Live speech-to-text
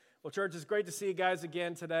Well, church, it's great to see you guys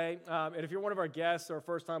again today. And if you're one of our guests or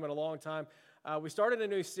first time in a long time, we started a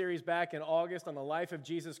new series back in August on the life of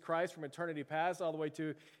Jesus Christ from eternity past all the way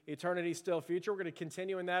to eternity still future. We're going to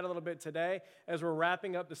continue in that a little bit today as we're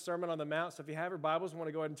wrapping up the Sermon on the Mount. So if you have your Bibles, we want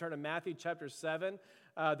to go ahead and turn to Matthew chapter 7.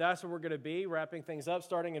 That's where we're going to be, wrapping things up,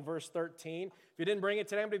 starting in verse 13. If you didn't bring it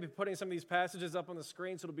today, I'm going to be putting some of these passages up on the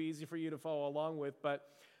screen so it'll be easy for you to follow along with. But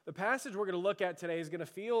the passage we're going to look at today is going to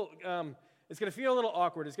feel... It's going to feel a little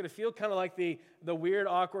awkward. It's going to feel kind of like the weird,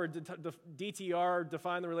 awkward DTR,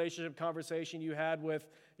 define the relationship conversation you had with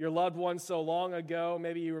your loved one so long ago.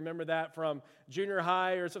 Maybe you remember that from junior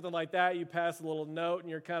high or something like that. You pass a little note and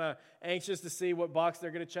you're kind of anxious to see what box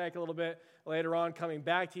they're going to check a little bit later on coming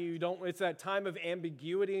back to you. It's that time of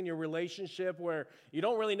ambiguity in your relationship where you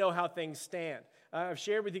don't really know how things stand. I've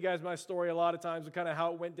shared with you guys my story a lot of times of kind of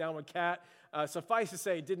how it went down with Kat. Suffice to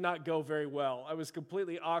say, it did not go very well. I was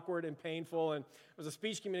completely awkward and painful, and I was a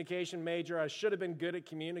speech communication major. I should have been good at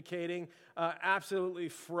communicating. Absolutely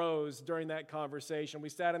froze during that conversation. We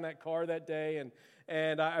sat in that car that day,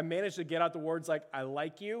 and I managed to get out the words like, "I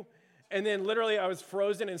like you." And then literally I was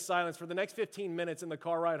frozen in silence for the next 15 minutes in the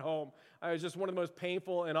car ride home. I was just one of the most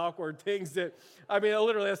painful and awkward things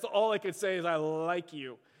literally that's all I could say is, "I like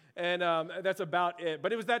you." And that's about it.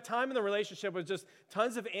 But it was that time in the relationship with just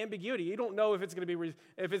tons of ambiguity. You don't know if it's going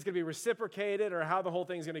to be reciprocated or how the whole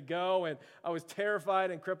thing's going to go. And I was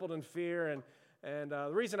terrified and crippled in fear. And the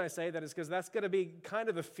reason I say that is because that's going to be kind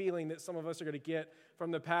of the feeling that some of us are going to get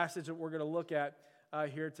from the passage that we're going to look at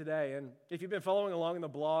here today. And if you've been following along in the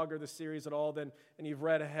blog or the series at all, and you've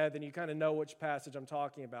read ahead, then you kind of know which passage I'm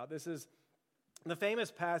talking about. This is the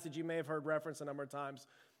famous passage you may have heard referenced a number of times,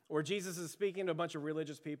 where Jesus is speaking to a bunch of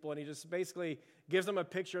religious people, and he just basically gives them a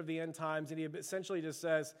picture of the end times, and he essentially just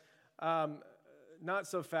says, not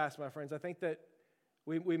so fast, my friends. I think that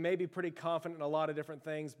we may be pretty confident in a lot of different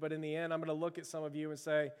things, but in the end, I'm going to look at some of you and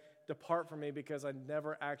say, "Depart from me, because I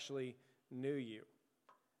never actually knew you."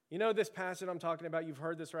 You know this passage I'm talking about? You've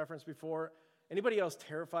heard this reference before. Anybody else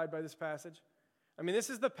terrified by this passage? I mean, this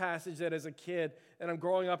is the passage that as a kid, and I'm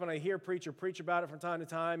growing up and I hear preacher preach about it from time to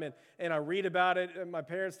time, and I read about it, and my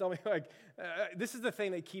parents tell me, this is the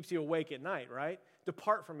thing that keeps you awake at night, right?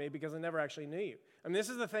 Depart from me, because I never actually knew you. I mean, this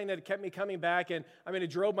is the thing that kept me coming back, and it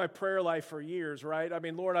drove my prayer life for years, right? I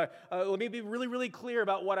mean, Lord, let me be really, really clear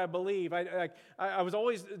about what I believe. I was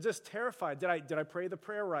always just terrified. Did I pray the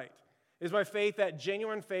prayer right? Is my faith that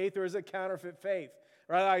genuine faith, or is it counterfeit faith?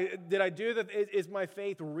 Right? Did I do that? Is my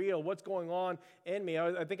faith real? What's going on in me?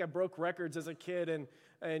 I think I broke records as a kid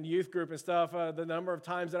and youth group and stuff, the number of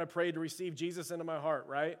times that I prayed to receive Jesus into my heart,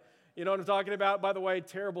 right? You know what I'm talking about? By the way,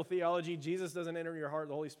 terrible theology. Jesus doesn't enter your heart.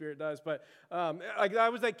 The Holy Spirit does. But I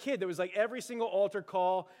was that kid that was like every single altar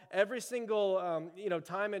call, every single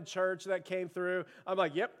time in church that came through. I'm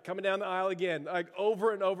like, yep, coming down the aisle again, like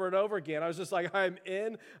over and over and over again. I was just like, I'm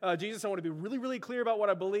in. Jesus, I want to be really, really clear about what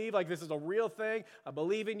I believe. Like, this is a real thing. I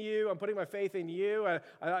believe in you. I'm putting my faith in you.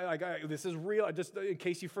 This is real. Just in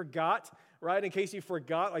case you forgot, right? In case you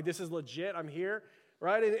forgot, like, this is legit. I'm here.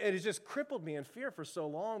 Right? And it just crippled me in fear for so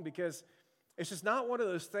long, because it's just not one of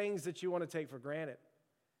those things that you want to take for granted.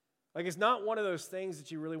 Like, it's not one of those things that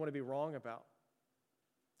you really want to be wrong about.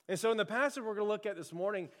 And so in the passage we're going to look at this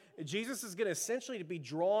morning, Jesus is going to essentially be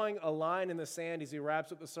drawing a line in the sand as he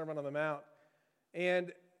wraps up the Sermon on the Mount.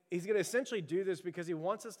 And he's going to essentially do this because he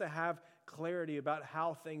wants us to have clarity about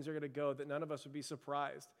how things are going to go, that none of us would be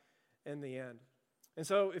surprised in the end. And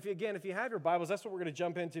so, if you have your Bibles, that's what we're going to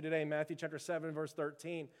jump into today, Matthew chapter 7, verse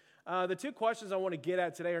 13. The two questions I want to get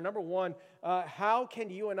at today are, number one, how can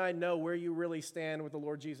you and I know where you really stand with the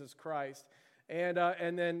Lord Jesus Christ? And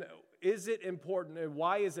then, is it important, and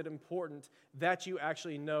why is it important that you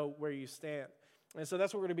actually know where you stand? And so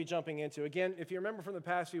that's what we're going to be jumping into. Again, if you remember from the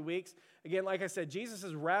past few weeks, again, like I said, Jesus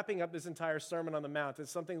is wrapping up this entire Sermon on the Mount. It's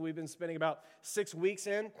something we've been spending about 6 weeks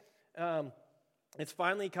in. It's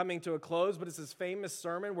finally coming to a close, but it's this famous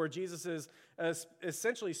sermon where Jesus is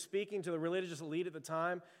essentially speaking to the religious elite at the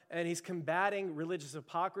time, and he's combating religious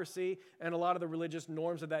hypocrisy and a lot of the religious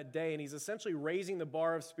norms of that day, and he's essentially raising the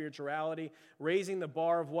bar of spirituality, raising the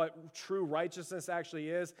bar of what true righteousness actually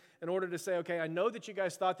is, in order to say, okay, I know that you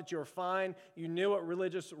guys thought that you were fine, you knew what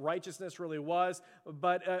religious righteousness really was,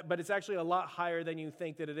 but it's actually a lot higher than you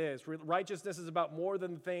think that it is. Righteousness is about more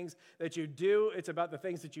than the things that you do. It's about the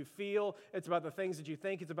things that you feel. It's about the things that you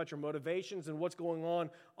think. It's about your motivations and what's going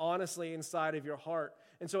on honestly inside of your heart.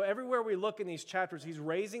 And so everywhere we look in these chapters, he's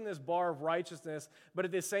raising this bar of righteousness, but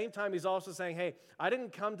at the same time, he's also saying, hey, I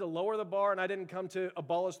didn't come to lower the bar and I didn't come to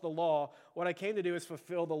abolish the law. What I came to do is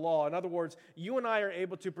fulfill the law. In other words, you and I are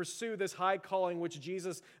able to pursue this high calling which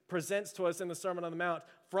Jesus presents to us in the Sermon on the Mount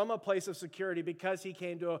from a place of security because he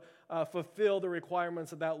came to fulfill the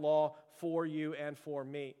requirements of that law for you and for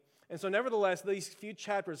me. And so nevertheless, these few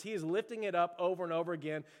chapters, he is lifting it up over and over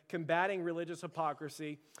again, combating religious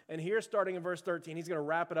hypocrisy. And here, starting in verse 13, he's going to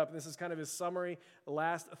wrap it up. And this is kind of his summary,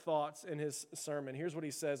 last thoughts in his sermon. Here's what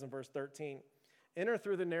he says in verse 13. Enter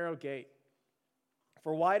through the narrow gate.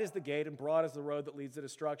 For wide is the gate and broad is the road that leads to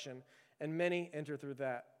destruction, and many enter through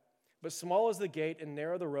that. But small is the gate and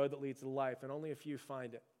narrow the road that leads to life, and only a few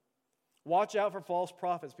find it. Watch out for false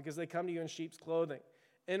prophets, because they come to you in sheep's clothing.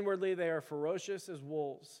 Inwardly they are ferocious as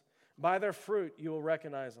wolves. By their fruit you will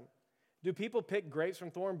recognize them. Do people pick grapes from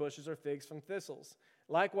thorn bushes or figs from thistles?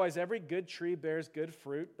 Likewise, every good tree bears good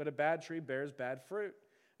fruit, but a bad tree bears bad fruit.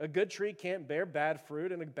 A good tree can't bear bad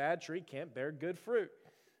fruit, and a bad tree can't bear good fruit.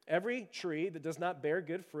 Every tree that does not bear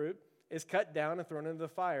good fruit is cut down and thrown into the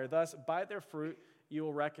fire. Thus, by their fruit you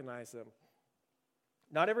will recognize them.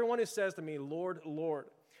 Not everyone who says to me, Lord, Lord,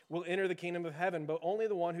 will enter the kingdom of heaven, but only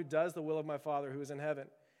the one who does the will of my Father who is in heaven.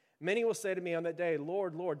 Many will say to me on that day,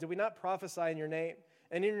 Lord, Lord, did we not prophesy in your name?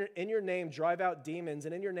 And in your name drive out demons,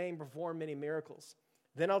 and in your name perform many miracles?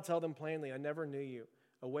 Then I'll tell them plainly, I never knew you.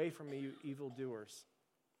 Away from me, you evildoers.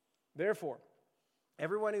 Therefore,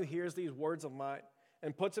 everyone who hears these words of mine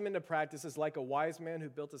and puts them into practice is like a wise man who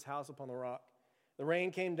built his house upon the rock. The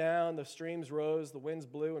rain came down, the streams rose, the winds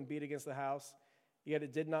blew and beat against the house, yet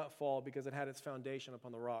it did not fall because it had its foundation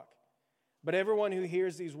upon the rock. But everyone who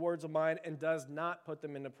hears these words of mine and does not put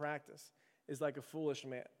them into practice is like a foolish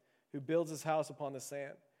man who builds his house upon the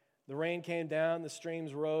sand. The rain came down, the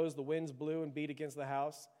streams rose, the winds blew and beat against the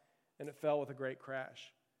house, and it fell with a great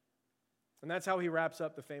crash. And that's how he wraps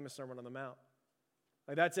up the famous Sermon on the Mount.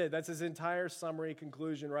 Like that's it. That's his entire summary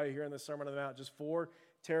conclusion right here in the Sermon on the Mount. Just 4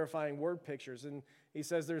 terrifying word pictures. And he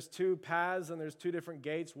says there's 2 paths and there's 2 different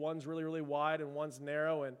gates. One's really, really wide and one's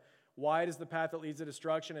narrow. And wide is the path that leads to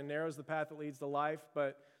destruction and narrow is the path that leads to life.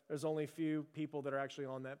 But there's only a few people that are actually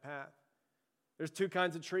on that path. There's 2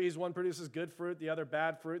 kinds of trees. One produces good fruit, the other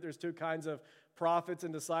bad fruit. There's 2 kinds of prophets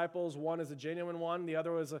and disciples. One is a genuine one. The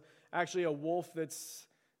other is actually a wolf that's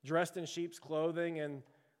dressed in sheep's clothing. And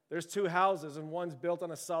there's 2 houses, and one's built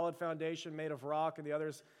on a solid foundation made of rock, and the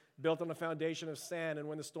other's built on a foundation of sand. And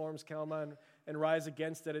when the storms come on and rise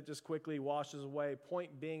against it, it just quickly washes away.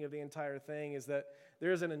 Point being of the entire thing is that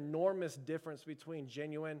there's an enormous difference between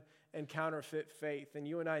genuine and counterfeit faith. And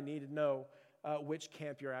you and I need to know which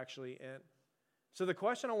camp you're actually in. So the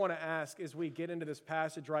question I want to ask as we get into this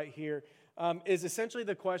passage right here is essentially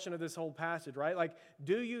the question of this whole passage, right? Like,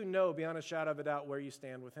 do you know beyond a shadow of a doubt where you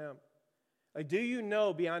stand with him? Like, do you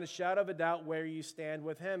know beyond a shadow of a doubt where you stand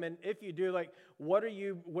with him? And if you do, like, what are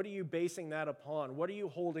you basing that upon? What are you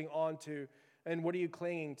holding on to, and what are you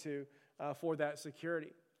clinging to for that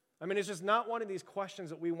security? I mean, it's just not one of these questions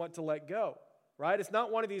that we want to let go, right? It's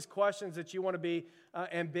not one of these questions that you want to be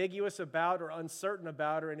ambiguous about or uncertain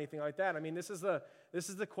about or anything like that. I mean, this is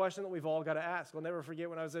the question that we've all got to ask. I'll never forget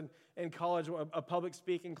when I was in college, a public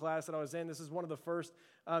speaking class that I was in. This is one of the first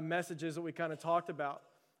messages that we kind of talked about.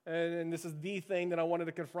 And this is the thing that I wanted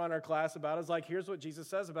to confront our class about. Is like, here's what Jesus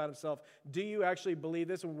says about himself. Do you actually believe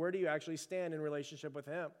this, and where do you actually stand in relationship with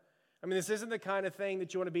him? I mean, this isn't the kind of thing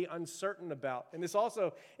that you want to be uncertain about. And this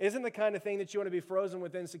also isn't the kind of thing that you want to be frozen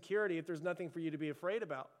with insecurity if there's nothing for you to be afraid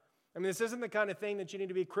about. I mean, this isn't the kind of thing that you need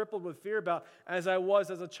to be crippled with fear about, as I was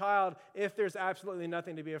as a child, if there's absolutely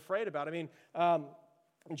nothing to be afraid about. I mean,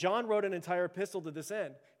 John wrote an entire epistle to this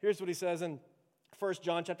end. Here's what he says in 1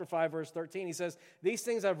 John chapter 5, verse 13. He says, "These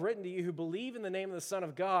things I've written to you who believe in the name of the Son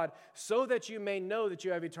of God, so that you may know that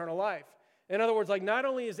you have eternal life." In other words, like, not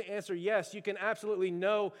only is the answer yes, you can absolutely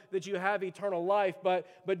know that you have eternal life, but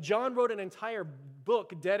John wrote an entire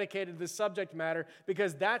book dedicated to this subject matter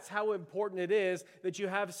because that's how important it is that you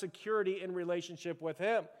have security in relationship with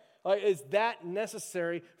him. Is that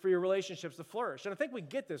necessary for your relationships to flourish? And I think we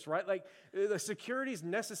get this, right? Like, the security is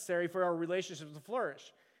necessary for our relationships to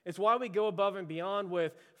flourish. It's why we go above and beyond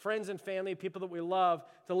with friends and family, people that we love,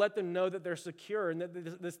 to let them know that they're secure and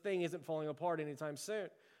that this thing isn't falling apart anytime soon.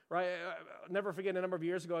 Right? I'll never forget, a number of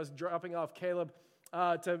years ago, I was dropping off Caleb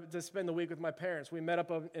to spend the week with my parents. We met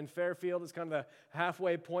up in Fairfield. It's kind of the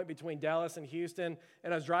halfway point between Dallas and Houston.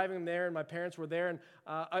 And I was driving him there, and my parents were there. And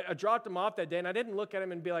I dropped him off that day, and I didn't look at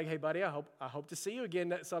him and be like, "Hey, buddy, I hope to see you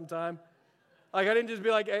again sometime." Like, I didn't just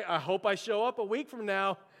be like, "Hey, I hope I show up a week from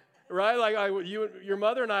now." right? Like your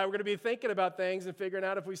mother and I were going to be thinking about things and figuring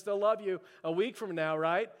out if we still love you a week from now,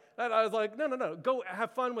 right? And I was like, no. Go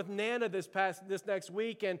have fun with Nana this next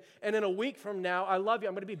week. And in a week from now, I love you.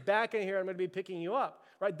 I'm going to be back in here. I'm going to be picking you up,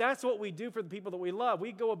 right? That's what we do for the people that we love.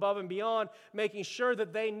 We go above and beyond, making sure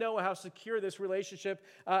that they know how secure this relationship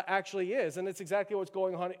actually is. And it's exactly what's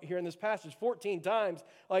going on here in this passage. 14 times,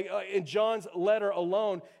 in John's letter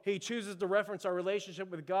alone, he chooses to reference our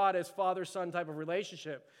relationship with God as father-son type of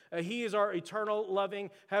relationship. He is our eternal, loving,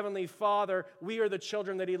 heavenly Father. We are the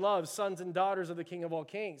children that he loves, sons and daughters of the King of all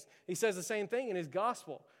kings. He says the same thing in his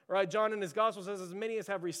gospel, right? John in his gospel says, as many as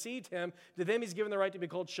have received him, to them he's given the right to be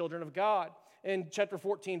called children of God. In chapter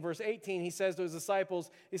 14, verse 18, he says to his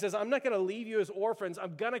disciples, he says, I'm not going to leave you as orphans.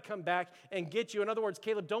 I'm going to come back and get you. In other words,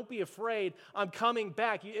 Caleb, don't be afraid. I'm coming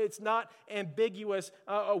back. It's not ambiguous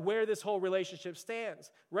where this whole relationship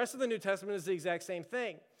stands. The rest of the New Testament is the exact same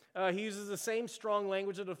thing. He uses the same strong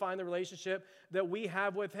language to define the relationship that we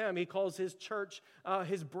have with him. He calls his church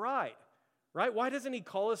his bride, right? Why doesn't he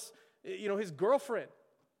call us, his girlfriend,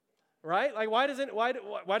 right? Like, why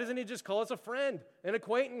doesn't he just call us a friend, an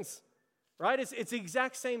acquaintance, right? It's the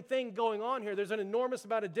exact same thing going on here. There's an enormous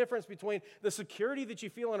amount of difference between the security that you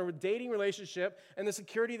feel in a dating relationship and the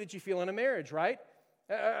security that you feel in a marriage, right?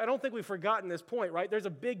 I don't think we've forgotten this point, right? There's a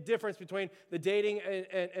big difference between the dating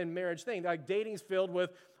and marriage thing. Like, dating's filled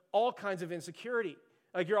with all kinds of insecurity.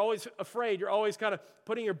 Like, you're always afraid. You're always kind of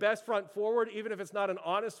putting your best front forward, even if it's not an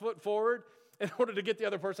honest foot forward, in order to get the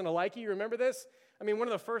other person to like you. You remember this? I mean, one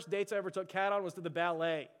of the first dates I ever took Kat on was to the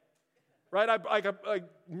ballet, right? I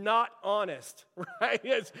not honest, right?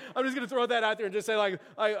 I'm just going to throw that out there and just say,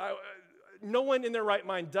 no one in their right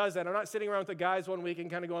mind does that. I'm not sitting around with the guys one week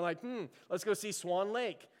and kind of going let's go see Swan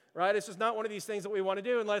Lake. Right? It's just not one of these things that we want to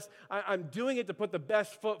do unless I'm doing it to put the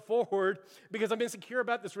best foot forward because I'm insecure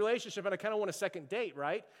about this relationship and I kind of want a second date,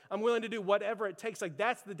 right? I'm willing to do whatever it takes. Like,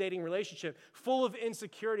 that's the dating relationship, full of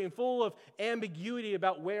insecurity and full of ambiguity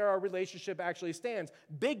about where our relationship actually stands.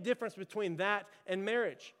 Big difference between that and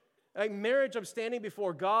marriage. Like, marriage, I'm standing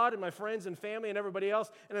before God and my friends and family and everybody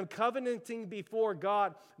else, and I'm covenanting before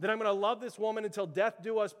God that I'm going to love this woman until death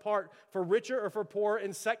do us part, for richer or for poorer,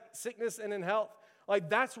 in sickness and in health. Like,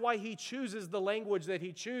 that's why he chooses the language that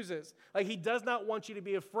he chooses. Like, he does not want you to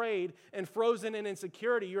be afraid and frozen in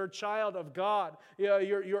insecurity. You're a child of God.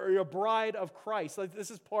 You're a bride of Christ. Like, this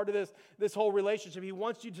is part of this whole relationship. He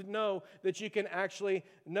wants you to know that you can actually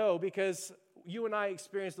know, because you and I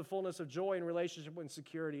experience the fullness of joy in relationship when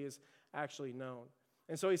security is actually known.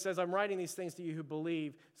 And so he says, I'm writing these things to you who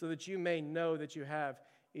believe so that you may know that you have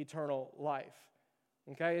eternal life.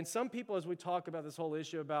 Okay? And some people, as we talk about this whole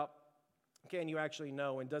issue about can you actually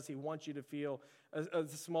know, and does he want you to feel the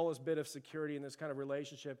smallest bit of security in this kind of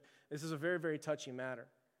relationship? This is a very, very touchy matter.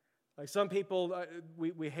 Like, some people,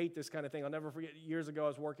 we hate this kind of thing. I'll never forget, years ago I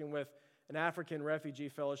was working with an African refugee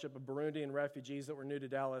fellowship of Burundian refugees that were new to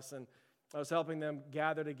Dallas, and I was helping them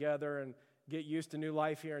gather together and get used to new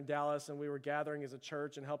life here in Dallas, and we were gathering as a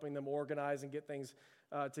church and helping them organize and get things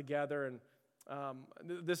together, and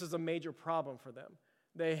this is a major problem for them.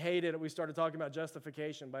 They hated it. We started talking about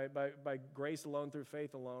justification by grace alone, through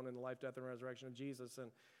faith alone, in the life, death, and resurrection of Jesus.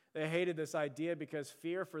 And they hated this idea because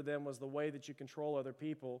fear for them was the way that you control other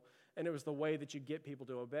people, and it was the way that you get people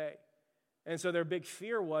to obey. And so their big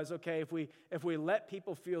fear was, okay, if we let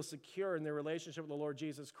people feel secure in their relationship with the Lord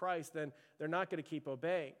Jesus Christ, then they're not going to keep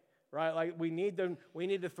obeying. Right? Like, we need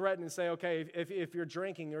to threaten and say, okay, if you're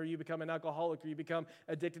drinking, or you become an alcoholic, or you become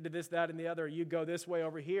addicted to this, that, and the other, or you go this way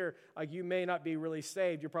over here, like, you may not be really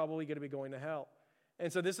saved. You're probably going to be going to hell. And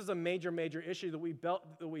so this is a major, major issue that we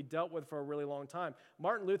dealt with for a really long time.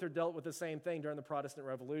 Martin Luther dealt with the same thing during the Protestant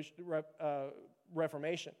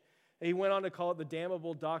Reformation. He went on to call it the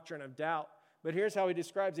damnable doctrine of doubt. But here's how he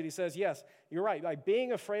describes it. He says, yes, you're right. Like,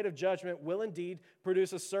 being afraid of judgment will indeed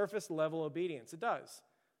produce a surface level obedience. It does.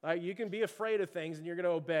 You can be afraid of things and you're going to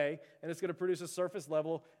obey, and it's going to produce a surface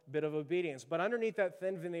level bit of obedience. But underneath that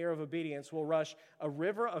thin veneer of obedience will rush a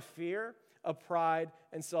river of fear, of pride,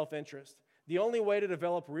 and self-interest. The only way to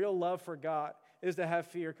develop real love for God is to have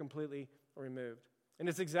fear completely removed. And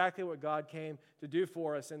it's exactly what God came to do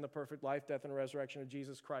for us in the perfect life, death, and resurrection of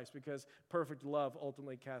Jesus Christ, because perfect love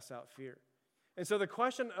ultimately casts out fear. And so the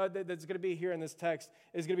question that's going to be here in this text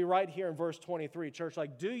is going to be right here in verse 23. Church,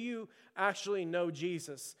 like, do you actually know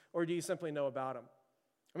Jesus, or do you simply know about him?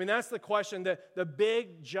 I mean, that's the question, the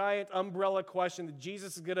big, giant umbrella question that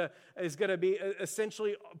Jesus is going to be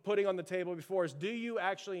essentially putting on the table before us. Do you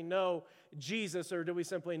actually know Jesus, or do we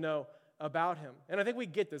simply know about him. And I think we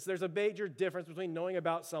get this. There's a major difference between knowing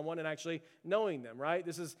about someone and actually knowing them, right?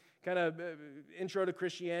 This is kind of Intro to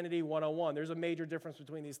Christianity 101. There's a major difference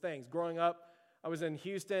between these things. Growing up, I was in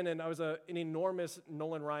Houston, and I was an enormous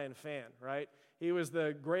Nolan Ryan fan, right? He was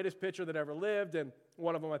the greatest pitcher that ever lived, and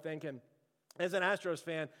one of them, I think. And as an Astros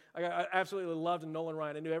fan, I absolutely loved Nolan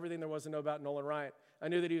Ryan. I knew everything there was to know about Nolan Ryan. I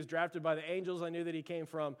knew that he was drafted by the Angels. I knew that he came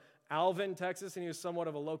from Alvin, Texas, and he was somewhat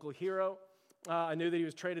of a local hero. I knew that he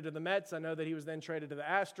was traded to the Mets. I know that he was then traded to the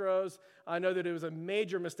Astros. I know that it was a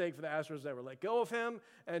major mistake for the Astros to ever let go of him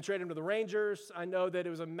and trade him to the Rangers. I know that it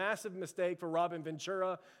was a massive mistake for Robin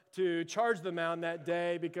Ventura to charge the mound that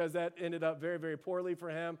day because that ended up very, very poorly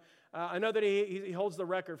for him. I know that he holds the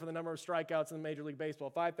record for the number of strikeouts in Major League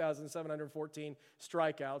Baseball, 5,714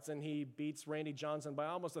 strikeouts, and he beats Randy Johnson by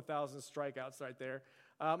almost 1,000 strikeouts right there.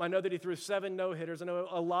 I know that he threw 7 no-hitters. I know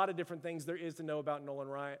a lot of different things there is to know about Nolan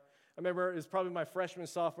Ryan. I remember it was probably my freshman,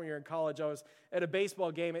 sophomore year in college. I was at a baseball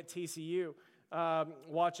game at TCU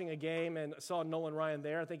watching a game and saw Nolan Ryan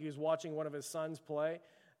there. I think he was watching one of his sons play.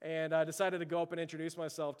 And I decided to go up and introduce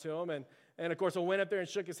myself to him. And of course, I went up there and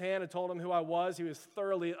shook his hand and told him who I was. He was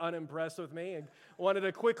thoroughly unimpressed with me and wanted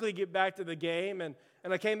to quickly get back to the game. And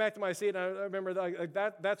I came back to my seat, and I remember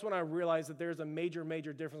that's when I realized that there's a major,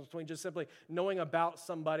 major difference between just simply knowing about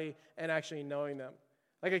somebody and actually knowing them.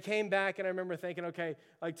 Like I came back and I remember thinking, okay,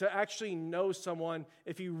 like to actually know someone,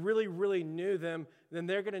 if you really, really knew them, then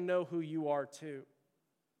they're going to know who you are too,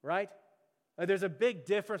 right? There's a big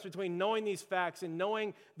difference between knowing these facts and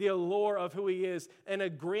knowing the allure of who he is and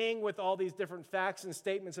agreeing with all these different facts and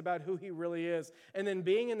statements about who he really is, and then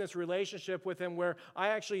being in this relationship with him where I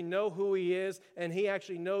actually know who he is and he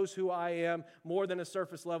actually knows who I am more than a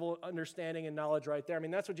surface level understanding and knowledge right there. I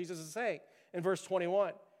mean, that's what Jesus is saying in verse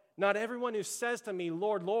 21. Not everyone who says to me,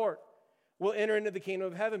 Lord, Lord, will enter into the kingdom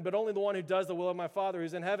of heaven, but only the one who does the will of my Father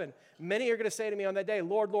who's in heaven. Many are going to say to me on that day,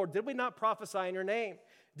 Lord, Lord, did we not prophesy in your name?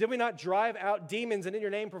 Did we not drive out demons and in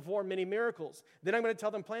your name perform many miracles? Then I'm going to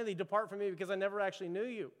tell them plainly, depart from me because I never actually knew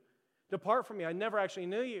you. Depart from me, I never actually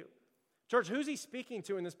knew you. Church, who's he speaking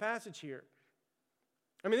to in this passage here?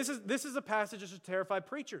 I mean, this is a passage that should terrify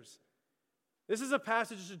preachers. This is a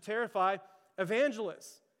passage that should terrify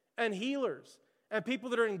evangelists and healers and people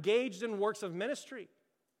that are engaged in works of ministry.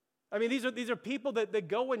 I mean, these are people that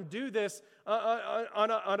go and do this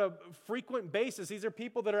on a frequent basis. These are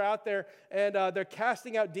people that are out there and they're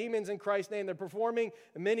casting out demons in Christ's name. They're performing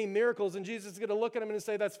many miracles, and Jesus is going to look at them and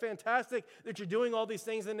say, that's fantastic that you're doing all these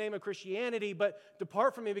things in the name of Christianity, but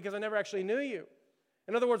depart from me because I never actually knew you.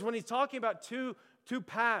 In other words, when he's talking about two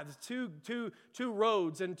paths, two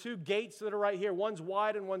roads, and 2 gates that are right here. One's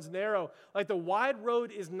wide and one's narrow. Like the wide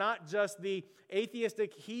road is not just the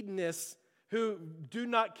atheistic hedonists who do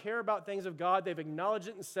not care about things of God. They've acknowledged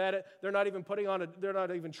it and said it. They're not even they're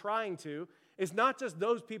not even trying to. It's not just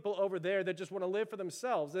those people over there that just want to live for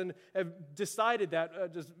themselves and have decided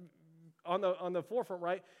that just on the forefront,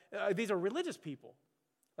 right? These are religious people.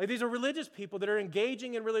 Like these are religious people that are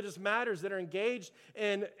engaging in religious matters, that are engaged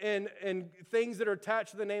in things that are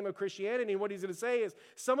attached to the name of Christianity. And what he's going to say is,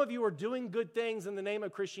 some of you are doing good things in the name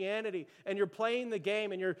of Christianity, and you're playing the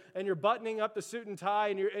game, and you're buttoning up the suit and tie,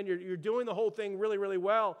 and you're doing the whole thing really, really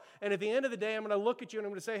well. And at the end of the day, I'm going to look at you and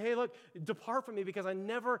I'm going to say, hey, look, depart from me because I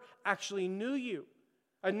never actually knew you.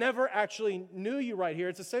 I never actually knew you right here.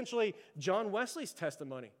 It's essentially John Wesley's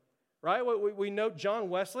testimony, right? We know John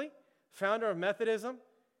Wesley, founder of Methodism.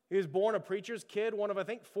 He was born a preacher's kid, one of, I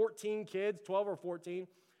think, 14 kids, 12 or 14.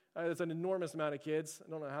 That's an enormous amount of kids.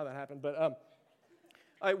 I don't know how that happened, but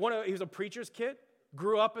he was a preacher's kid,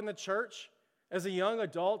 grew up in the church. As a young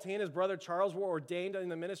adult, he and his brother Charles were ordained in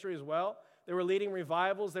the ministry as well. They were leading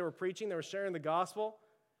revivals. They were preaching. They were sharing the gospel.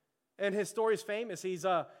 And his story is famous. He's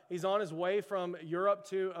on his way from Europe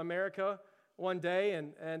to America one day,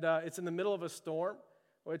 and it's in the middle of a storm.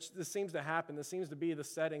 Which this seems to happen. This seems to be the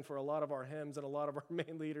setting for a lot of our hymns and a lot of our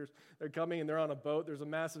main leaders. They're coming and they're on a boat. There's a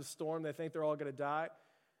massive storm. They think they're all going to die.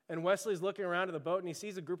 And Wesley's looking around at the boat, and he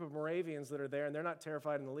sees a group of Moravians that are there, and they're not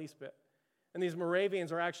terrified in the least bit. And these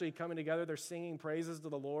Moravians are actually coming together. They're singing praises to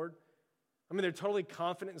the Lord. I mean, they're totally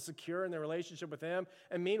confident and secure in their relationship with him.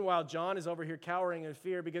 And meanwhile, John is over here cowering in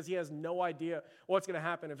fear because he has no idea what's going to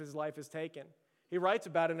happen if his life is taken. He writes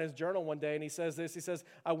about it in his journal one day, and he says this. He says,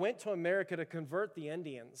 I went to America to convert the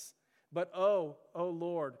Indians, but oh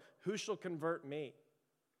Lord, who shall convert me?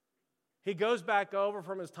 He goes back over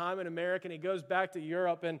from his time in America, and he goes back to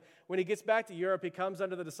Europe. And when he gets back to Europe, he comes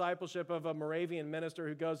under the discipleship of a Moravian minister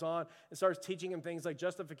who goes on and starts teaching him things like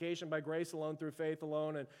justification by grace alone, through faith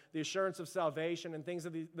alone, and the assurance of salvation and things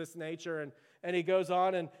of this nature. And he goes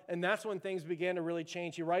on, and that's when things began to really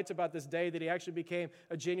change. He writes about this day that he actually became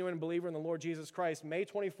a genuine believer in the Lord Jesus Christ. May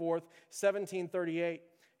 24th, 1738.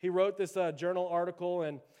 He wrote this journal article,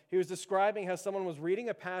 and he was describing how someone was reading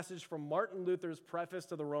a passage from Martin Luther's preface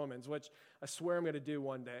to the Romans, which I swear I'm going to do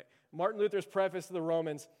one day. Martin Luther's preface to the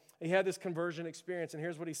Romans, he had this conversion experience, and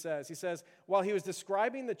here's what he says. He says, while he was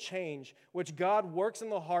describing the change which God works in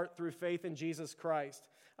the heart through faith in Jesus Christ,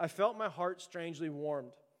 I felt my heart strangely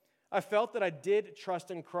warmed. I felt that I did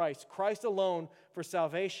trust in Christ, Christ alone for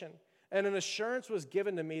salvation, and an assurance was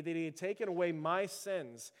given to me that he had taken away my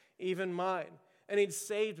sins, even mine, and he'd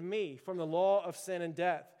saved me from the law of sin and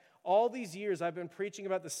death. All these years I've been preaching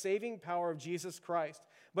about the saving power of Jesus Christ,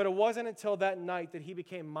 but it wasn't until that night that he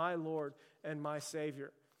became my Lord and my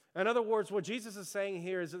Savior. In other words, what Jesus is saying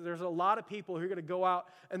here is that there's a lot of people who are going to go out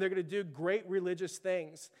and they're going to do great religious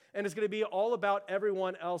things, and it's going to be all about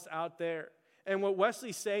everyone else out there. And what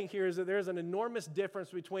Wesley's saying here is that there's an enormous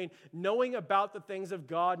difference between knowing about the things of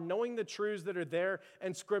God, knowing the truths that are there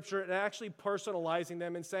in Scripture, and actually personalizing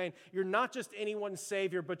them and saying, you're not just anyone's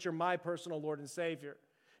Savior, but you're my personal Lord and Savior.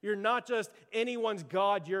 You're not just anyone's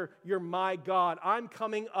God, you're my God. I'm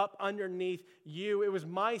coming up underneath you. It was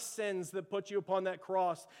my sins that put you upon that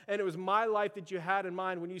cross, and it was my life that you had in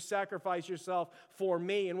mind when you sacrificed yourself for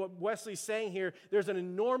me. And what Wesley's saying here, there's an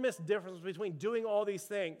enormous difference between doing all these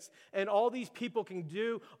things, and all these people can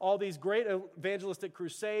do all these great evangelistic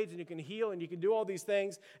crusades, and you can heal, and you can do all these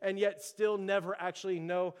things, and yet still never actually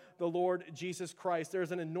know the Lord Jesus Christ.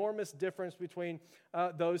 There's an enormous difference between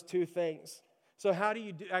those two things. So how do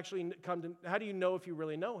you how do you know if you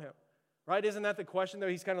really know him? Right? Isn't that the question that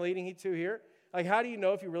he's kind of leading to here? Like, how do you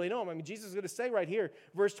know if you really know him? I mean, Jesus is going to say right here,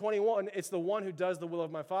 verse 21, it's the one who does the will of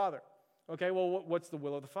my Father. Okay, well, what's the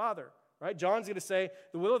will of the Father? Right? John's going to say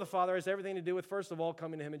the will of the Father has everything to do with, first of all,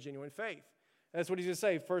 coming to him in genuine faith. That's what he's going to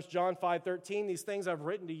say. 1 John 5:13, these things I've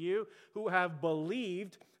written to you who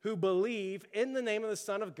believe in the name of the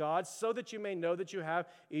Son of God, so that you may know that you have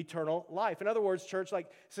eternal life. In other words, church, like,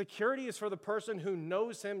 security is for the person who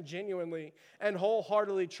knows him genuinely and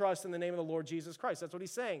wholeheartedly trusts in the name of the Lord Jesus Christ. That's what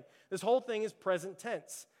he's saying. This whole thing is present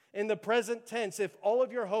tense. In the present tense, if all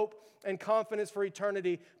of your hope and confidence for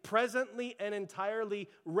eternity presently and entirely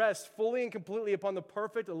rests fully and completely upon the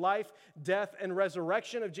perfect life, death, and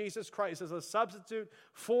resurrection of Jesus Christ as a substitute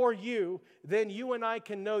for you, then you and I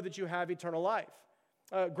can know that you have eternal life.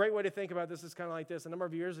 A great way to think about this is kind of like this. A number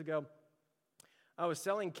of years ago, I was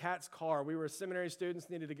selling Kat's car. We were seminary students,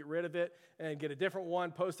 needed to get rid of it and get a different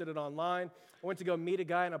one, posted it online. I went to go meet a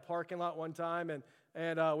guy in a parking lot one time, and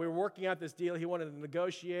we were working out this deal. He wanted to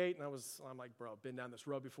negotiate, and I'm like, bro, I've been down this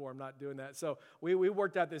road before. I'm not doing that. So we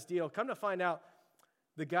worked out this deal. Come to find out,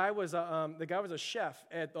 the guy was a chef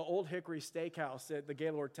at the Old Hickory Steakhouse at the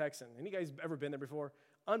Gaylord Texan. Any guys ever been there before?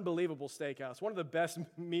 Unbelievable steakhouse. One of the best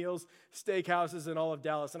meals steakhouses in all of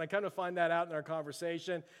Dallas. And I kind of find that out in our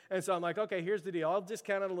conversation. And so I'm like, okay, here's the deal. I'll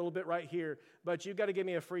discount it a little bit right here, but you've got to give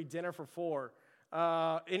me a free dinner for 4.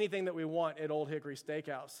 Anything that we want at Old Hickory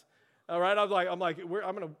Steakhouse. All right, I'm going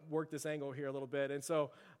to work this angle here a little bit. And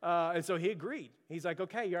so he agreed. He's like,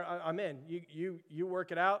 okay, I'm in. You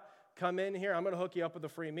work it out. Come in here. I'm going to hook you up with a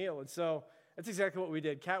free meal. And so that's exactly what we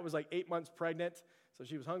did. Kat was like 8 months pregnant, so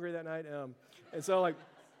she was hungry that night. And so, like,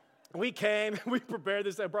 we came, we prepared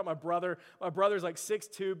this. I brought my brother. My brother's like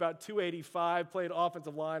 6'2", about 285, played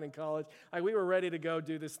offensive line in college. Like, we were ready to go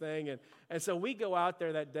do this thing. And so we go out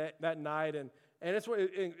there that night, and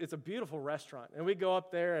it's a beautiful restaurant. And we go up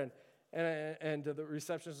there, and the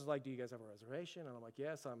receptionist is like, do you guys have a reservation? And I'm like,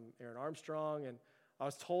 yes, I'm Aaron Armstrong. And I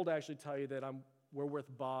was told to actually tell you that we're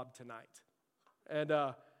with Bob tonight.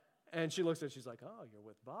 And she looks at it, she's like, oh, you're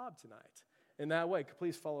with Bob tonight. In that way,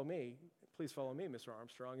 please follow me. Please follow me, Mr.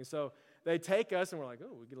 Armstrong. And so they take us, and we're like,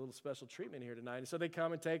 oh, we get a little special treatment here tonight. And so they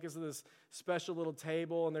come and take us to this special little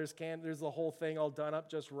table, and there's the whole thing all done up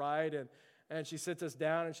just right. And she sits us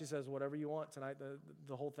down, and she says, whatever you want tonight,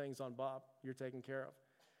 the whole thing's on Bob. You're taken care of.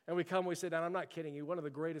 And we sit down. I'm not kidding you. One of the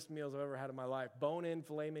greatest meals I've ever had in my life. Bone-in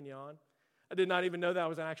filet mignon. I did not even know that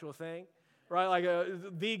was an actual thing. Right, like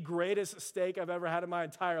the greatest steak I've ever had in my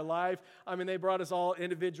entire life. I mean, they brought us all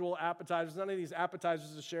individual appetizers. None of these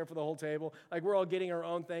appetizers to share for the whole table. Like, we're all getting our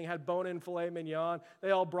own thing. Had bone-in filet mignon.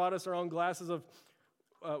 They all brought us our own glasses of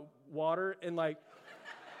water. And, like,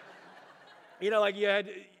 like, you had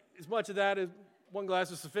as much of that as one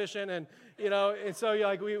glass was sufficient, and and so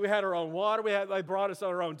we had our own water. We had brought us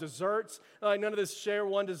our own desserts. None of this share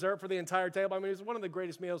one dessert for the entire table. I mean, it was one of the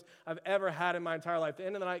greatest meals I've ever had in my entire life. The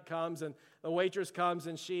end of the night comes, and the waitress comes,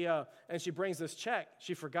 and she brings this check.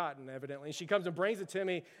 She'd forgotten, evidently. And she comes and brings it to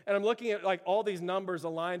me, and I'm looking at all these numbers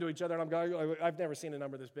aligned to each other, and I'm going, I've never seen a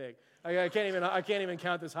number this big. I can't even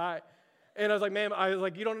count this high. And I was like, ma'am,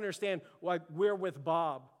 you don't understand. We're with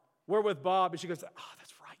Bob. We're with Bob. And she goes, oh,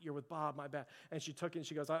 that's right. You're with Bob. My bad. And she took it and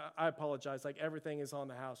she goes, I apologize. Everything is on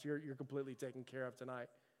the house. You're completely taken care of tonight.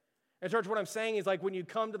 And church, what I'm saying is when you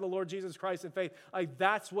come to the Lord Jesus Christ in faith,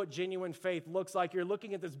 that's what genuine faith looks like. You're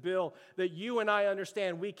looking at this bill that you and I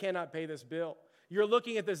understand we cannot pay this bill. You're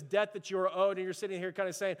looking at this debt that you're owed, and you're sitting here kind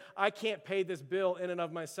of saying, I can't pay this bill in and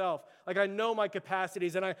of myself. I know my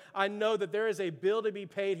capacities, and I know that there is a bill to be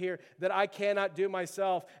paid here that I cannot do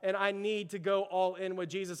myself, and I need to go all in with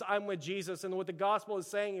Jesus. I'm with Jesus, and what the gospel is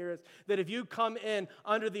saying here is that if you come in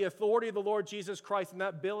under the authority of the Lord Jesus Christ, and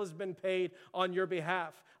that bill has been paid on your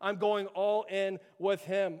behalf, I'm going all in with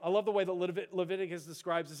him. I love the way that Leviticus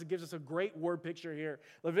describes this. It gives us a great word picture here.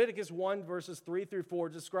 Leviticus 1, verses 3 through 4,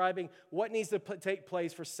 describing what needs to take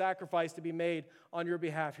place for sacrifice to be made on your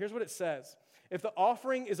behalf. Here's what it says. If the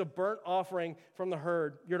offering is a burnt offering from the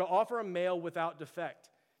herd, you're to offer a male without defect.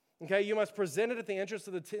 Okay, you must present it at the entrance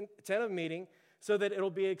of the tent of meeting so that it'll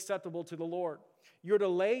be acceptable to the Lord. You're to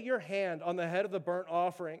lay your hand on the head of the burnt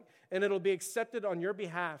offering, and it'll be accepted on your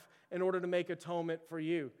behalf in order to make atonement for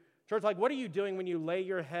you. Church, what are you doing when you lay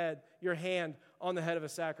your hand on the head of a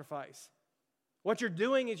sacrifice? What you're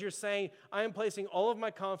doing is you're saying, I am placing all of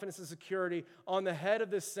my confidence and security on the head of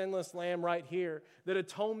this sinless lamb right here, that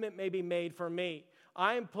atonement may be made for me.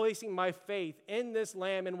 I am placing my faith in this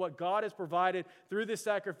lamb and what God has provided through this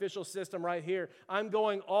sacrificial system right here. I'm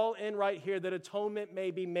going all in right here that atonement may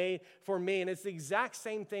be made for me. And it's the exact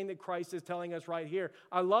same thing that Christ is telling us right here.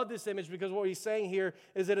 I love this image because what he's saying here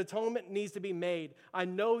is that atonement needs to be made. I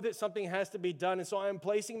know that something has to be done, and so I am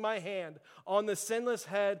placing my hand on the sinless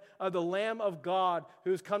head of the Lamb of God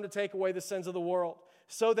who has come to take away the sins of the world,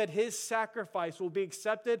 so that his sacrifice will be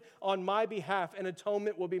accepted on my behalf and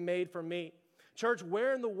atonement will be made for me. Church,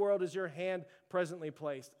 where in the world is your hand presently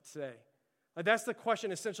placed today? That's the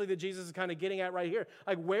question essentially that Jesus is kind of getting at right here.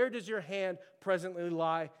 Where does your hand presently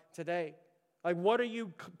lie today? What are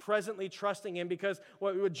you presently trusting in? Because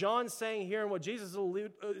what John's saying here and what Jesus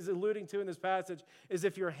is alluding to in this passage is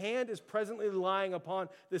if your hand is presently lying upon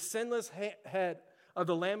the sinless head of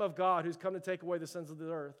the Lamb of God who's come to take away the sins of the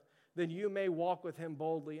earth, then you may walk with him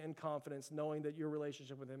boldly in confidence, knowing that your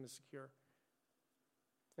relationship with him is secure.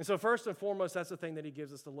 And so first and foremost, that's the thing that he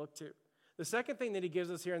gives us to look to. The second thing that he gives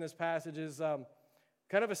us here in this passage is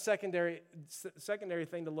kind of a secondary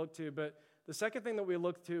thing to look to. But the second thing that we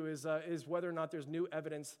look to is whether or not there's new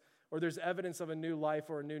evidence or there's evidence of a new life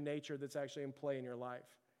or a new nature that's actually in play in your life.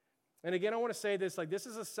 And again, I want to say this, this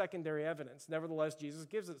is a secondary evidence. Nevertheless, Jesus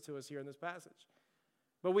gives it to us here in this passage.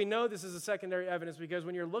 But we know this is a secondary evidence because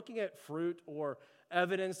when you're looking at fruit or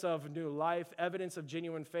evidence of new life, evidence of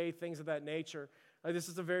genuine faith, things of that nature, this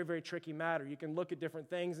is a very, very tricky matter. You can look at different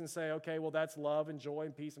things and say, okay, well, that's love and joy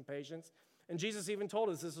and peace and patience. And Jesus even told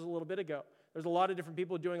us this a little bit ago. There's a lot of different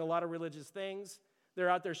people doing a lot of religious things.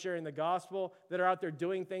 They're out there sharing the gospel. They're out there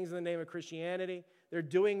doing things in the name of Christianity. They're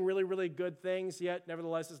doing really, really good things, yet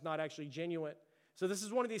nevertheless it's not actually genuine. So this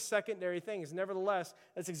is one of these secondary things. Nevertheless,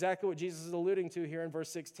 that's exactly what Jesus is alluding to here in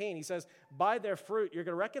verse 16. He says, by their fruit, you're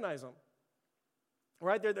going to recognize them.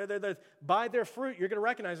 Right? By their fruit, you're going to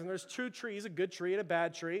recognize them. There's two trees, a good tree and a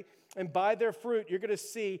bad tree. And by their fruit, you're going to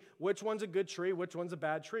see which one's a good tree, which one's a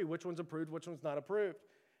bad tree, which one's approved, which one's not approved.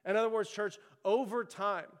 In other words, church, over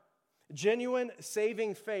time, genuine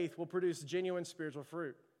saving faith will produce genuine spiritual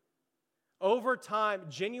fruit. Over time,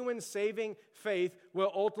 genuine saving faith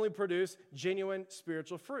will ultimately produce genuine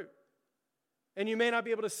spiritual fruit. And you may not be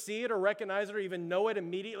able to see it or recognize it or even know it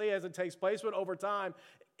immediately as it takes place, but over time,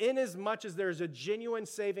 inasmuch as there's a genuine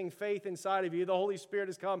saving faith inside of you, the Holy Spirit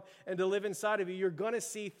has come and to live inside of you, you're going to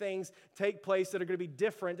see things take place that are going to be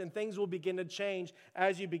different, and things will begin to change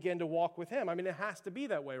as you begin to walk with him. I mean, it has to be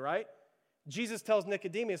that way, right? Jesus tells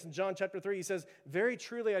Nicodemus in John chapter 3, he says, very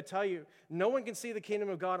truly I tell you, no one can see the kingdom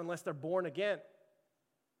of God unless they're born again.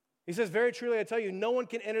 He says, very truly I tell you, no one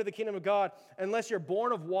can enter the kingdom of God unless you're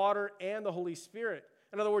born of water and the Holy Spirit.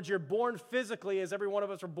 In other words, you're born physically, as every one of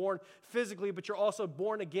us are born physically, but you're also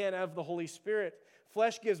born again of the Holy Spirit.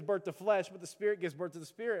 Flesh gives birth to flesh, but the Spirit gives birth to the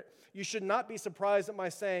Spirit. You should not be surprised at my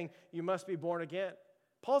saying, you must be born again.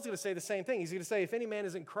 Paul's going to say the same thing. He's going to say, if any man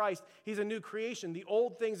is in Christ, he's a new creation. The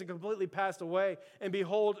old things have completely passed away, and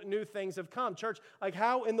behold, new things have come. Church, like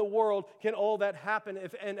how in the world can all that happen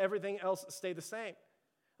and everything else stay the same?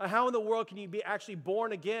 How in the world can you be actually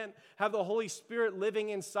born again, have the Holy Spirit living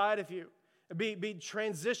inside of you, be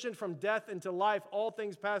transitioned from death into life,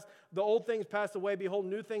 the old things passed away, behold,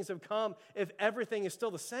 new things have come, if everything is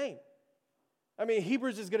still the same? I mean,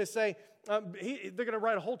 Hebrews is going to say, they're going to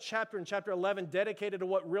write a whole chapter in chapter 11 dedicated to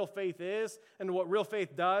what real faith is and what real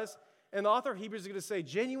faith does. And the author of Hebrews is going to say,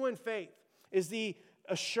 genuine faith is the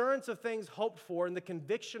assurance of things hoped for and the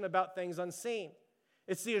conviction about things unseen.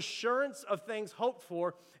 It's the assurance of things hoped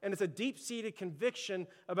for, and it's a deep-seated conviction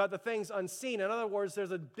about the things unseen. In other words,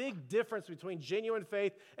 there's a big difference between genuine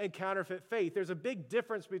faith and counterfeit faith. There's a big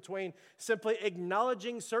difference between simply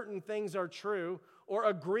acknowledging certain things are true or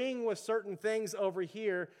agreeing with certain things over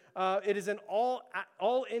here. It is an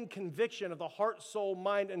all-in conviction of the heart, soul,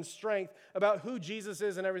 mind, and strength about who Jesus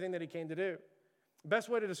is and everything that he came to do. The best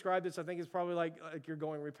way to describe this, I think, is probably like you're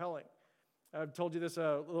going rappelling. I've told you this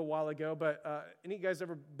a little while ago, but any of you guys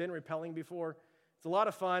ever been rappelling before? It's a lot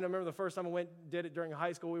of fun. I remember the first time I did it during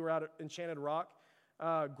high school. We were out at Enchanted Rock.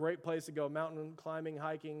 Great place to go, mountain climbing,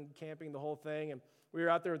 hiking, camping, the whole thing. And we were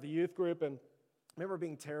out there with the youth group, and I remember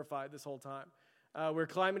being terrified this whole time. We're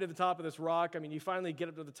climbing to the top of this rock. I mean, you finally get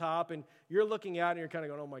up to the top, and you're looking out, and you're kind of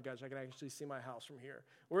going, oh, my gosh, I can actually see my house from here.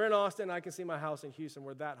 We're in Austin. I can see my house in Houston.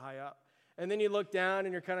 We're that high up. And then you look down,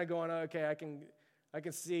 and you're kind of going, okay, I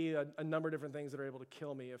can see a number of different things that are able to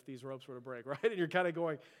kill me if these ropes were to break, right? And you're kind of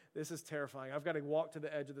going, this is terrifying. I've got to walk to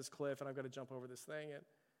the edge of this cliff, and I've got to jump over this thing.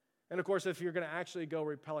 And of course, if you're going to actually go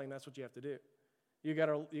rappelling, that's what you have to do. You got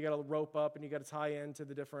to rope up, and you got to tie into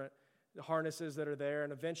the different harnesses that are there,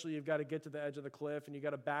 and eventually you've got to get to the edge of the cliff, and you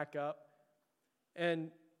got to back up, and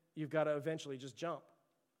you've got to eventually just jump.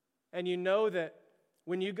 And you know that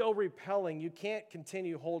when you go rappelling, you can't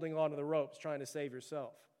continue holding on to the ropes trying to save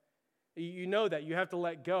yourself. You know that. You have to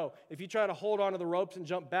let go. If you try to hold on to the ropes and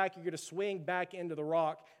jump back, you're going to swing back into the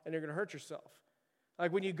rock, and you're going to hurt yourself.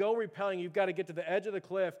 Like when you go rappelling, you've got to get to the edge of the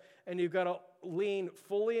cliff, and you've got to lean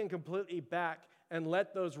fully and completely back and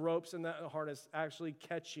let those ropes and that harness actually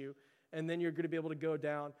catch you, and then you're going to be able to go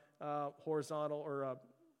down horizontal or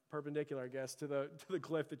perpendicular, I guess, to the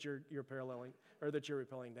cliff that you're paralleling or that you're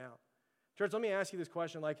rappelling down. Church, let me ask you this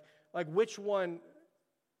question: like which one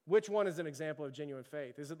is an example of genuine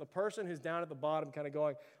faith? Is it the person who's down at the bottom, kind of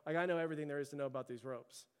going, like, I know everything there is to know about these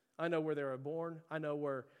ropes. I know where they were born. I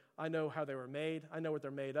know how they were made. I know what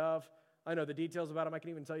they're made of. I know the details about them. I can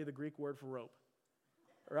even tell you the Greek word for rope,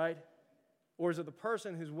 right? Or is it the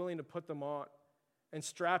person who's willing to put them on and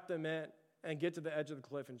strap them in and get to the edge of the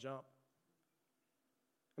cliff and jump?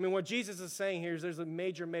 I mean, what Jesus is saying here is there's a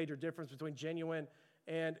major, major difference between genuine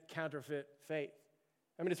and counterfeit faith.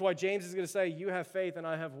 I mean, it's why James is going to say, you have faith and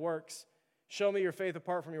I have works. Show me your faith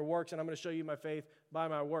apart from your works, and I'm going to show you my faith by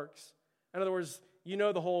my works. In other words, you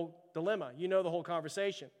know the whole dilemma. You know the whole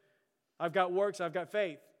conversation. I've got works, I've got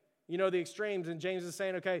faith. You know the extremes, and James is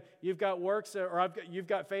saying, okay, you've got works, or you've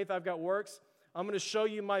got faith, I've got works. I'm going to show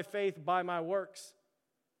you my faith by my works.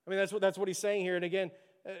 I mean, that's what he's saying here. And again,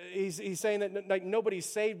 he's saying that like nobody's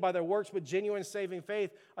saved by their works, but genuine saving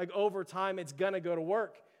faith, like over time, it's going to go to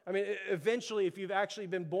work. I mean, eventually, if you've actually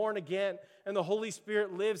been born again and the Holy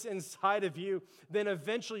Spirit lives inside of you, then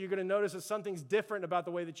eventually you're going to notice that something's different about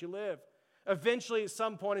the way that you live. Eventually, at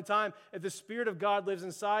some point in time, if the Spirit of God lives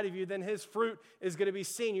inside of you, then His fruit is going to be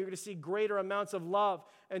seen. You're going to see greater amounts of love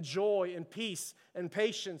and joy and peace and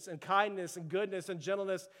patience and kindness and goodness and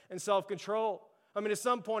gentleness and self-control. I mean, at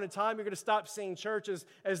some point in time, you're going to stop seeing churches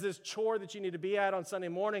as this chore that you need to be at on Sunday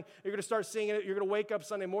morning. You're going to start seeing it. You're going to wake up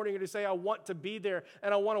Sunday morning. You're going to say, I want to be there,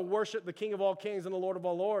 and I want to worship the King of all kings and the Lord of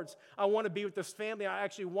all lords. I want to be with this family. I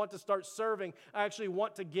actually want to start serving. I actually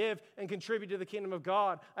want to give and contribute to the kingdom of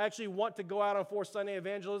God. I actually want to go out on Fourth Sunday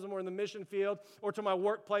evangelism or in the mission field or to my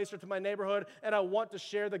workplace or to my neighborhood, and I want to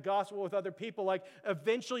share the gospel with other people. Like,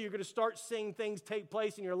 eventually, you're going to start seeing things take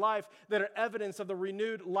place in your life that are evidence of the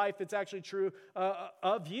renewed life that's actually true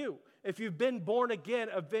of you. If you've been born again,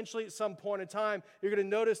 eventually at some point in time, you're going to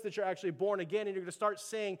notice that you're actually born again, and you're going to start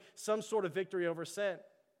seeing some sort of victory over sin.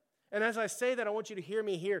 And as I say that, I want you to hear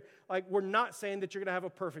me here. Like, we're not saying that you're going to have a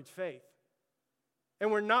perfect faith.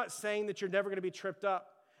 And we're not saying that you're never going to be tripped up.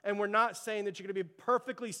 And we're not saying that you're going to be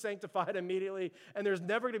perfectly sanctified immediately, and there's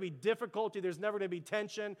never going to be difficulty, there's never going to be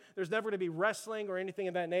tension, there's never going to be wrestling or anything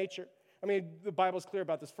of that nature. I mean, the Bible's clear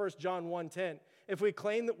about this. 1 John 1:10. If we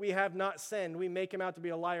claim that we have not sinned, we make him out to be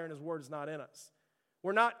a liar and his word is not in us.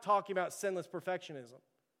 We're not talking about sinless perfectionism.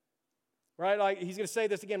 Right? Like he's going to say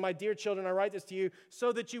this again, my dear children, I write this to you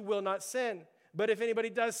so that you will not sin. But if anybody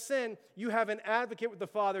does sin, you have an advocate with the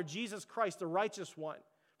Father, Jesus Christ, the righteous one.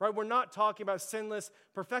 Right? We're not talking about sinless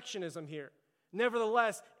perfectionism here.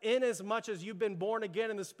 Nevertheless, inasmuch as you've been born again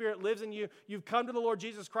and the Spirit lives in you, you've come to the Lord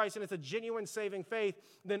Jesus Christ and it's a genuine saving faith,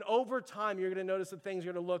 then over time you're going to notice that things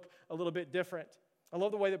are going to look a little bit different. I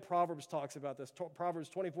love the way that Proverbs talks about this. Proverbs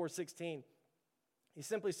 24:16. He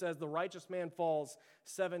simply says, the righteous man falls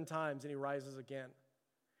 7 times and he rises again.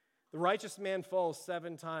 The righteous man falls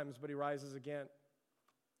 7 times, but he rises again.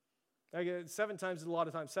 7 times is a lot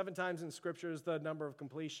of times. 7 times in Scripture is the number of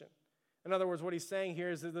completion. In other words, what he's saying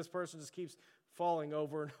here is that this person just keeps falling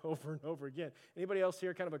over and over and over again. Anybody else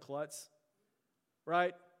here kind of a klutz?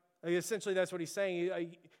 Right? Essentially, that's what he's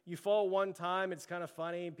saying. You fall one time, it's kind of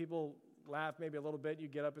funny. People laugh maybe a little bit. You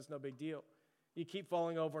get up, it's no big deal. You keep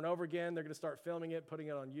falling over and over again. They're going to start filming it, putting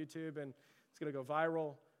it on YouTube, and it's going to go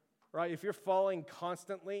viral. Right? If you're falling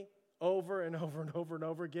constantly over and over and over and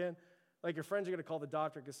over again, like your friends are going to call the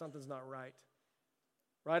doctor because something's not right.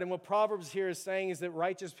 Right? And what Proverbs here is saying is that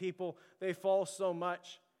righteous people, they fall so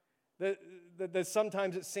much that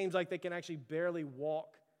sometimes it seems like they can actually barely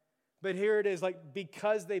walk. But here it is, like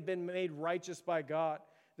because they've been made righteous by God,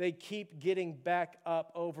 they keep getting back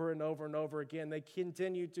up over and over and over again. They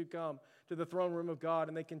continue to come to the throne room of God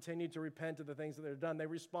and they continue to repent of the things that they've done. They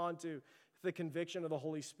respond to the conviction of the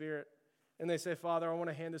Holy Spirit. And they say, Father, I want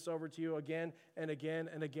to hand this over to you again and again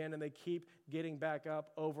and again. And they keep getting back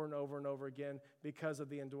up over and over and over again because of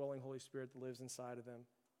the indwelling Holy Spirit that lives inside of them.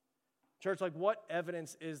 Church, like what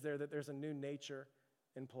evidence is there that there's a new nature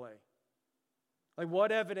in play? Like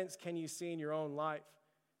what evidence can you see in your own life?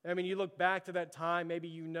 I mean, you look back to that time, maybe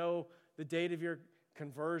you know the date of your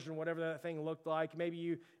conversion, whatever that thing looked like. Maybe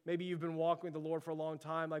you've been walking with the Lord for a long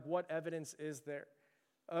time. Like what evidence is there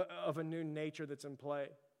of a new nature that's in play?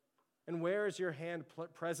 And where is your hand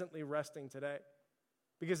presently resting today?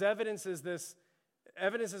 Because evidence is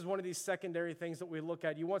one of these secondary things that we look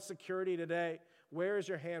at. You want security today. Where is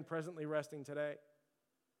your hand presently resting today?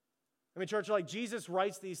 I mean, church, like Jesus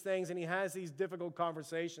writes these things and he has these difficult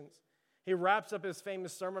conversations. He wraps up his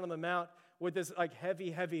famous Sermon on the Mount with this like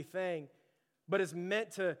heavy thing, but it's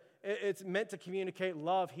meant to communicate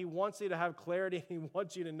love. He wants you to have clarity and he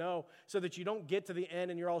wants you to know so that you don't get to the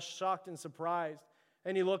end and you're all shocked and surprised.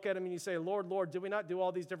 And you look at him and you say, Lord, Lord, did we not do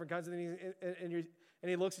all these different kinds of things? And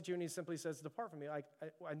he looks at you and he simply says, depart from me.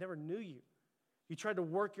 I never knew you. You tried to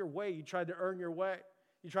work your way. You tried to earn your way.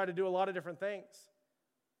 You tried to do a lot of different things.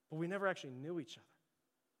 But we never actually knew each other.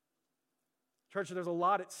 Church, there's a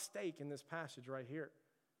lot at stake in this passage right here.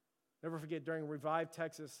 Never forget, during Revive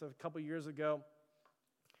Texas a couple years ago,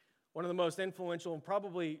 one of the most influential and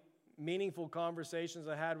probably meaningful conversations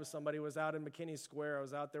I had with somebody was out in McKinney Square. I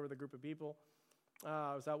was out there with a group of people.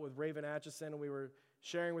 I was out with Raven Atchison, and we were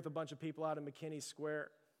sharing with a bunch of people out in McKinney Square.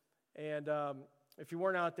 And if you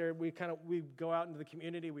weren't out there, we go out into the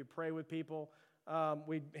community, we pray with people.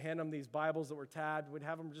 We'd hand them these Bibles that were tagged. We'd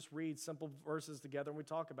have them just read simple verses together, and we'd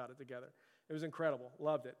talk about it together. It was incredible.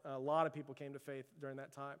 Loved it. A lot of people came to faith during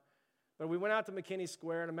that time. But we went out to McKinney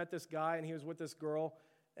Square, and I met this guy, and he was with this girl.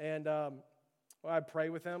 And I'd pray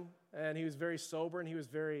with him, and he was very sober, and he was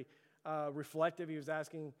very reflective. He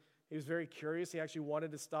was very curious. He actually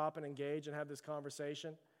wanted to stop and engage and have this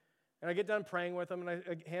conversation. And I get done praying with him, and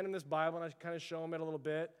I hand him this Bible, and I kind of show him it a little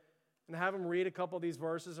bit, and have him read a couple of these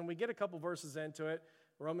verses, and we get a couple verses into it.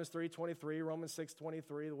 Romans 3:23, Romans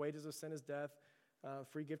 6:23, the wages of sin is death.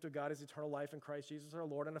 Free gift of God is eternal life in Christ Jesus our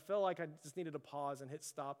Lord. And I felt like I just needed to pause and hit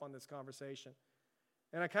stop on this conversation.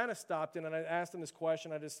 And I kind of stopped in, and I asked him this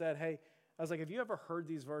question. I just said, hey, I was like, have you ever heard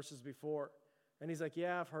these verses before? And he's like,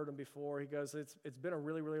 yeah, I've heard them before. He goes, it's been a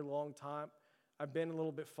really, really long time. I've been a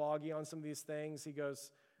little bit foggy on some of these things. He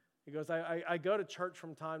goes, I go to church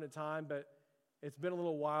from time to time, but it's been a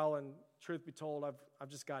little while, and truth be told, I've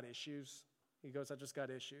just got issues. He goes, I've just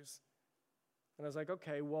got issues. And I was like,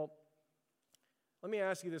 okay, well, let me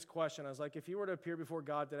ask you this question. I was like, if you were to appear before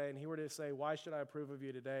God today and he were to say, why should I approve of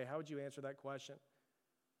you today? How would you answer that question?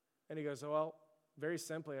 And he goes, well, very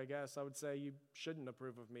simply, I guess, I would say you shouldn't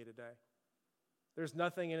approve of me today. There's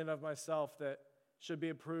nothing in and of myself that should be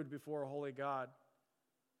approved before a holy God,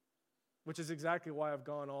 which is exactly why I've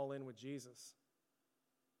gone all in with Jesus.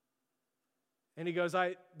 And he goes,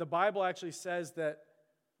 the Bible actually says that,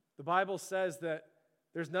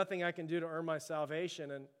 there's nothing I can do to earn my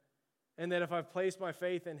salvation, and that if I've placed my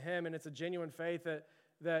faith in him and it's a genuine faith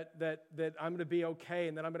that I'm going to be okay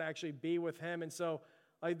and that I'm going to actually be with him. And so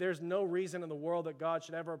there's no reason in the world that God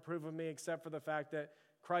should ever approve of me except for the fact that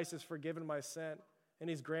Christ has forgiven my sin and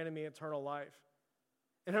he's granted me eternal life.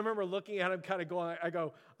 And I remember looking at him kind of going,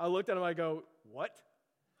 I looked at him, I go, what?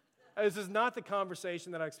 This is not the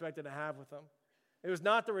conversation that I expected to have with him. It was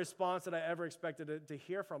not the response that I ever expected to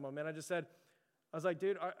hear from him. And I just said, I was like,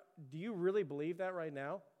 dude, do you really believe that right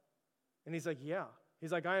now? And he's like, yeah.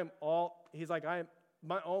 He's like,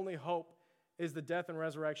 my only hope is the death and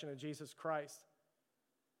resurrection of Jesus Christ.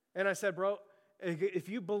 And I said, bro, if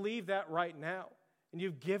you believe that right now, and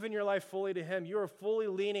you've given your life fully to him, you are fully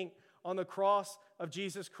leaning on the cross of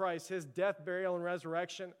Jesus Christ, his death, burial, and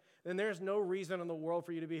resurrection, then there's no reason in the world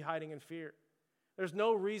for you to be hiding in fear. There's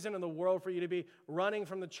no reason in the world for you to be running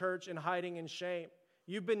from the church and hiding in shame.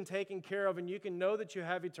 You've been taken care of, and you can know that you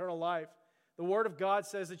have eternal life. The Word of God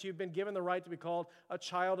says that you've been given the right to be called a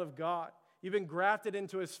child of God. You've been grafted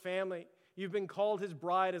into his family. You've been called his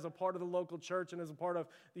bride as a part of the local church and as a part of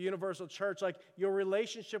the universal church. Like, your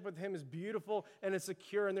relationship with him is beautiful and it's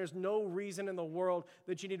secure, and there's no reason in the world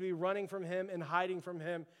that you need to be running from him and hiding from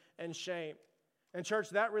him and shame. And church,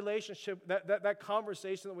 that relationship, that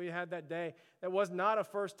conversation that we had that day, that was not a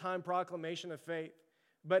first-time proclamation of faith,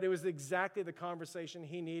 but it was exactly the conversation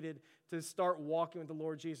he needed to start walking with the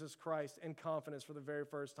Lord Jesus Christ in confidence for the very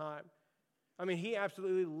first time. I mean, he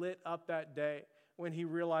absolutely lit up that day when he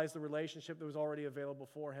realized the relationship that was already available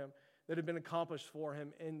for him, that had been accomplished for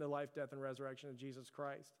him in the life, death, and resurrection of Jesus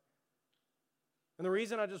Christ. And the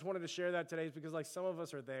reason I just wanted to share that today is because, like, some of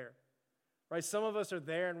us are there, right? Some of us are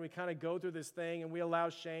there, and we kind of go through this thing, and we allow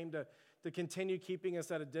shame to continue keeping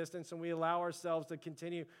us at a distance, and we allow ourselves to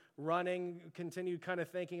continue running, continue kind of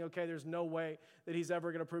thinking, okay, there's no way that he's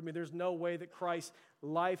ever going to prove me. There's no way that Christ's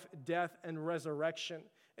life, death, and resurrection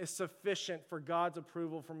is sufficient for God's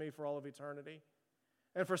approval for me for all of eternity.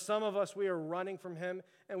 And for some of us, we are running from him,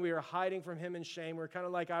 and we are hiding from him in shame. We're kind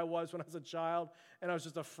of like I was when I was a child, and I was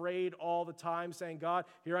just afraid all the time, saying, God,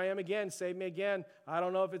 here I am again, save me again. I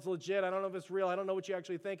don't know if it's legit. I don't know if it's real. I don't know what you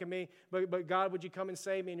actually think of me, but God, would you come and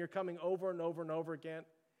save me? And you're coming over and over and over again.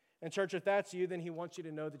 And church, if that's you, then he wants you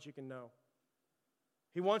to know that you can know.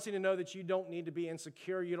 He wants you to know that you don't need to be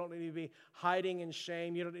insecure. You don't need to be hiding in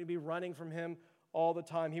shame. You don't need to be running from him all the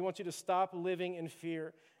time. He wants you to stop living in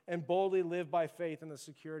fear and boldly live by faith in the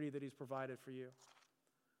security that he's provided for you.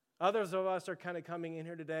 Others of us are kind of coming in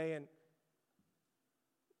here today, and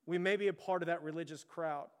we may be a part of that religious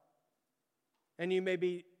crowd. And you may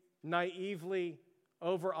be naively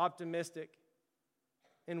over-optimistic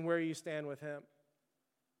in where you stand with him.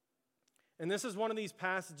 And this is one of these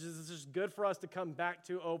passages that's just good for us to come back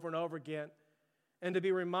to over and over again and to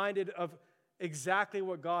be reminded of exactly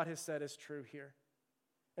what God has said is true here.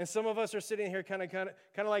 And some of us are sitting here kind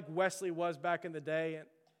of like Wesley was back in the day. And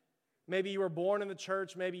maybe you were born in the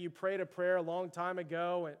church. Maybe you prayed a prayer a long time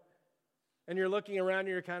ago. And you're looking around and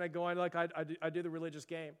you're kind of going, like, I do the religious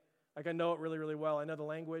game. Like, I know it really, really well. I know the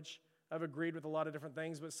language. I've agreed with a lot of different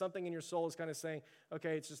things. But something in your soul is kind of saying,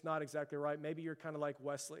 okay, it's just not exactly right. Maybe you're kind of like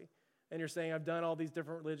Wesley. And you're saying, I've done all these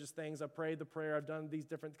different religious things. I've prayed the prayer. I've done these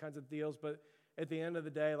different kinds of deals. But at the end of the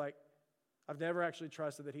day, like, I've never actually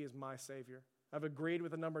trusted that he is my Savior. I've agreed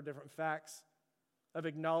with a number of different facts. I've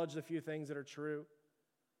acknowledged a few things that are true.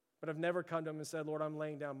 But I've never come to him and said, Lord, I'm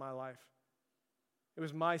laying down my life. It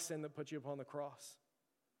was my sin that put you upon the cross.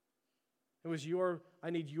 It was I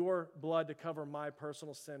need your blood to cover my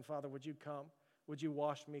personal sin. Father, would you come? Would you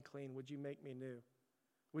wash me clean? Would you make me new?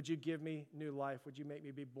 Would you give me new life? Would you make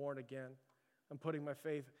me be born again? I'm putting my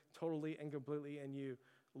faith totally and completely in you,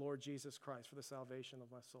 Lord Jesus Christ, for the salvation of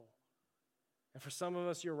my soul. And for some of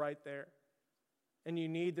us, you're right there. And you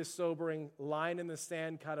need this sobering line in the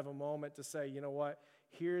sand kind of a moment to say, you know what?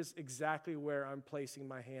 Here's exactly where I'm placing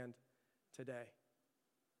my hand today.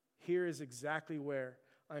 Here is exactly where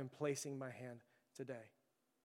I'm placing my hand today.